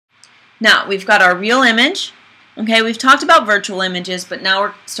Now, we've got our real image. Okay, we've talked about virtual images, but now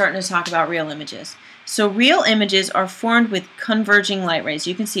we're starting to talk about real images. So real images are formed with converging light rays.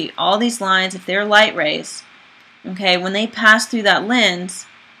 You can see all these lines, if they're light rays, okay, when they pass through that lens,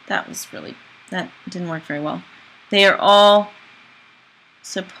 that didn't work very well. They are all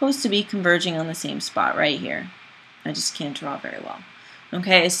supposed to be converging on the same spot right here. I just can't draw very well.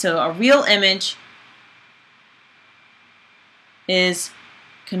 Okay, so a real image is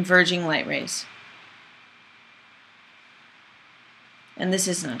converging light rays. And this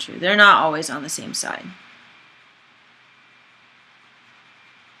is not true. They're not always on the same side.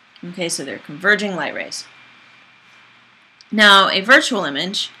 Okay, so they're converging light rays. Now, a virtual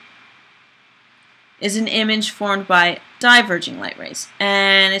image is an image formed by diverging light rays,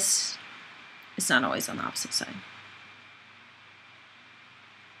 and it's not always on the opposite side.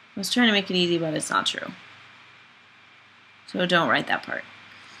 I was trying to make it easy, but it's not true. So don't write that part.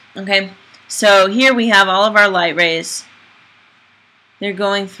 Okay, so here we have all of our light rays. They're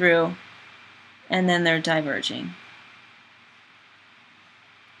going through, and then they're diverging.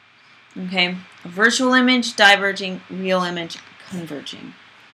 Okay, a virtual image, diverging, real image, converging.